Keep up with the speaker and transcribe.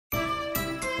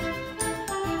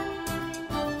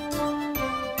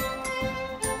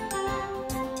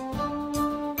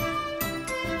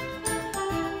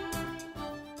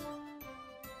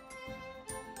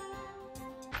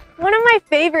my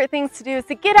favorite things to do is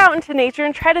to get out into nature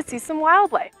and try to see some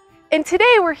wildlife. And today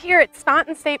we're here at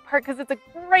Staunton State Park because it's a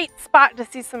great spot to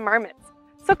see some marmots.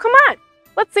 So come on,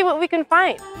 let's see what we can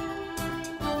find.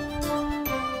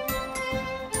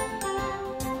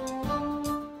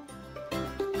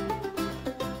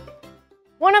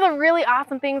 One of the really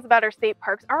awesome things about our state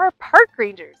parks are our park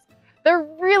rangers. They're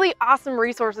really awesome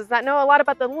resources that know a lot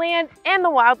about the land and the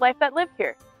wildlife that live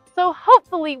here. So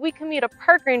hopefully we can meet a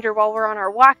park ranger while we're on our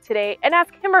walk today and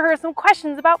ask him or her some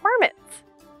questions about marmots.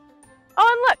 Oh,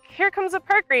 and look, here comes a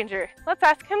park ranger. Let's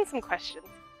ask him some questions.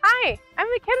 Hi, I'm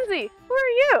Makenzie. Who are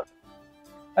you?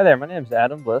 Hi there, my name is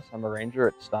Adam Bliss. I'm a ranger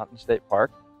at Staunton State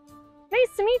Park.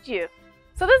 Nice to meet you.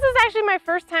 So this is actually my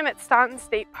first time at Staunton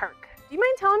State Park. Do you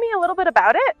mind telling me a little bit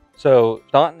about it? So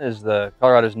Staunton is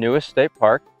Colorado's newest state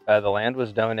park. The land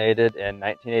was donated in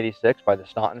 1986 by the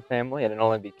Staunton family, and it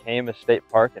only became a state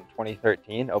park in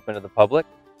 2013, open to the public.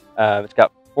 It's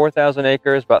got 4,000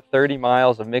 acres, about 30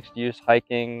 miles of mixed-use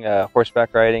hiking,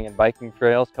 horseback riding, and biking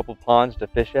trails, a couple ponds to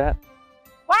fish at.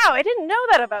 Wow, I didn't know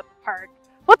that about the park.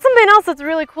 What's something else that's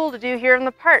really cool to do here in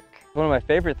the park? One of my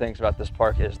favorite things about this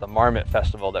park is the Marmot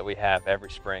Festival that we have every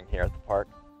spring here at the park.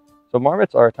 So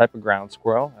marmots are a type of ground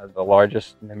squirrel, the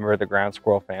largest member of the ground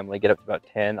squirrel family, get up to about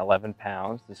 10, 11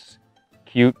 pounds. This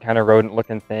cute kind of rodent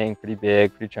looking thing, pretty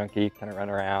big, pretty chunky, kind of run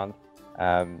around.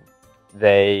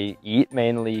 They eat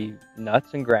mainly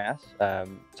nuts and grass,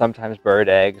 sometimes bird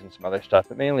eggs and some other stuff,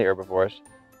 but mainly herbivores.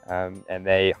 And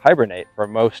they hibernate for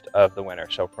most of the winter.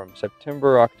 So from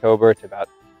September, October to about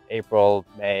April,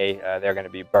 May, they're going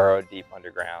to be burrowed deep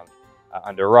underground,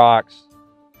 under rocks,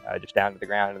 just down to the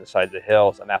ground and the sides of the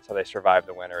hills, and that's how they survive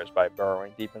the winter, is by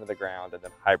burrowing deep into the ground and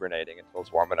then hibernating until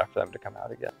it's warm enough for them to come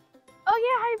out again. Oh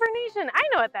yeah, hibernation. I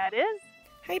know what that is.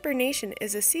 Hibernation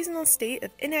is a seasonal state of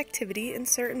inactivity in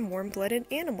certain warm-blooded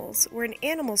animals, where an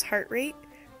animal's heart rate,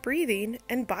 breathing,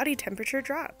 and body temperature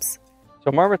drops.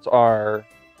 So marmots are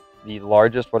the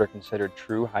largest, what are considered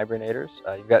true hibernators.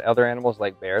 You've got other animals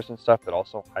like bears and stuff that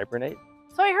also hibernate.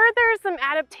 So I heard there are some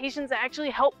adaptations that actually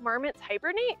help marmots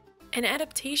hibernate? An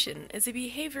adaptation is a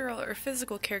behavioral or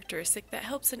physical characteristic that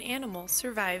helps an animal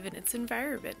survive in its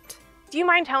environment. Do you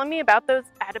mind telling me about those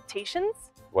adaptations?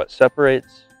 What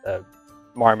separates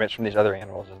marmots from these other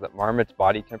animals is that marmots'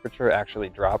 body temperature actually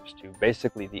drops to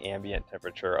basically the ambient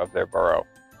temperature of their burrow,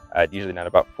 usually at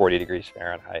about 40 degrees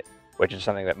Fahrenheit, which is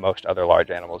something that most other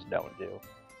large animals don't do.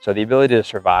 So the ability to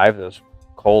survive those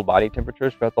cold body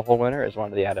temperatures throughout the whole winter is one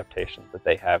of the adaptations that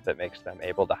they have that makes them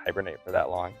able to hibernate for that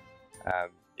long.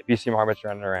 If you see marmots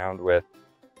running around with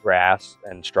grass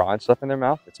and straw and stuff in their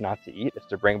mouth, it's not to eat, it's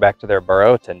to bring back to their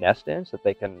burrow to nest in, so that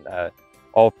they can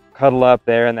all cuddle up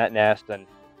there in that nest and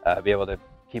be able to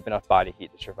keep enough body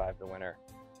heat to survive the winter.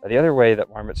 The other way that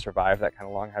marmots survive that kind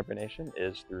of long hibernation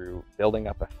is through building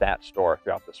up a fat store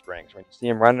throughout the spring. So when you see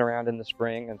them running around in the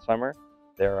spring and summer,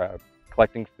 they're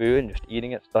collecting food and just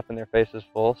eating it, stuffing their faces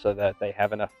full, so that they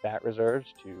have enough fat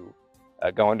reserves to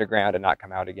go underground and not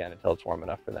come out again until it's warm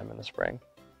enough for them in the spring.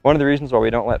 One of the reasons why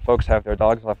we don't let folks have their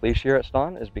dogs off leash here at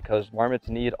Staunton is because marmots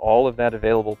need all of that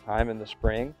available time in the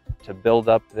spring to build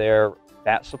up their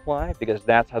fat supply, because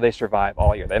that's how they survive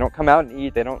all year. They don't come out and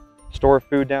eat, they don't store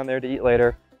food down there to eat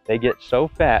later. They get so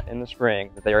fat in the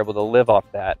spring that they're able to live off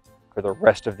that for the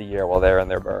rest of the year while they're in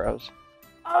their burrows.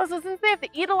 Oh, so since they have to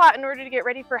eat a lot in order to get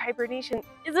ready for hibernation,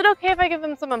 is it okay if I give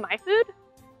them some of my food?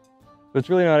 So it's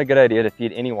really not a good idea to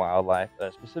feed any wildlife,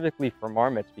 specifically for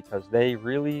marmots, because they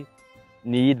really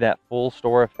need that full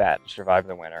store of fat to survive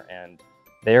the winter, and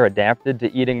they're adapted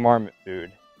to eating marmot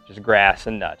food, which is grass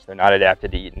and nuts. They're not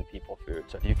adapted to eating people food.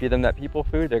 So if you feed them that people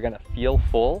food, they're going to feel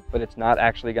full, but it's not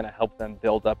actually going to help them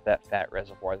build up that fat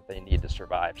reservoir that they need to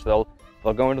survive. So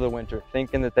they'll go into the winter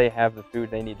thinking that they have the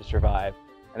food they need to survive,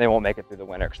 and they won't make it through the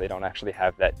winter because they don't actually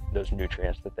have those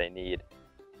nutrients that they need.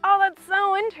 Oh, that's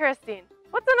so interesting.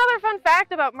 What's another fun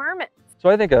fact about marmots? So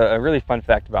I think a really fun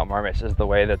fact about marmots is the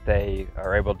way that they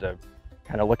are able to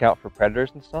kind of look out for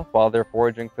predators and stuff while they're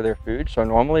foraging for their food. So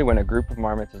normally when a group of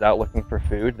marmots is out looking for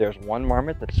food, there's one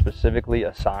marmot that's specifically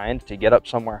assigned to get up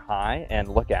somewhere high and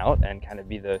look out and kind of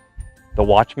be the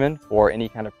watchman for any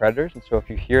kind of predators. And so if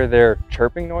you hear their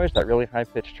chirping noise, that really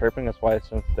high-pitched chirping, that's why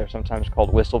they're sometimes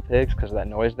called whistle pigs, because of that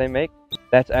noise they make.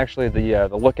 That's actually the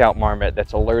lookout marmot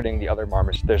that's alerting the other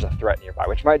marmots there's a threat nearby,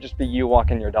 which might just be you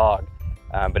walking your dog.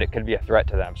 But it could be a threat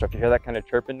to them. So if you hear that kind of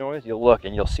chirping noise, you'll look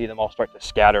and you'll see them all start to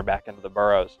scatter back into the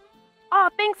burrows. Oh,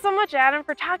 thanks so much, Adam,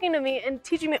 for talking to me and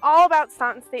teaching me all about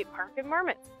Staunton State Park and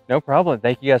marmots. No problem.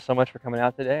 Thank you guys so much for coming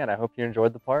out today, and I hope you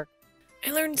enjoyed the park.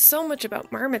 I learned so much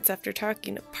about marmots after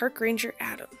talking to Park Ranger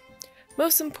Adam.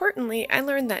 Most importantly, I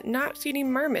learned that not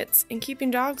feeding marmots and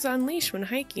keeping dogs on leash when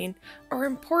hiking are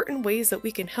important ways that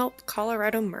we can help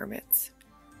Colorado marmots.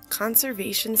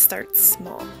 Conservation starts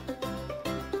small.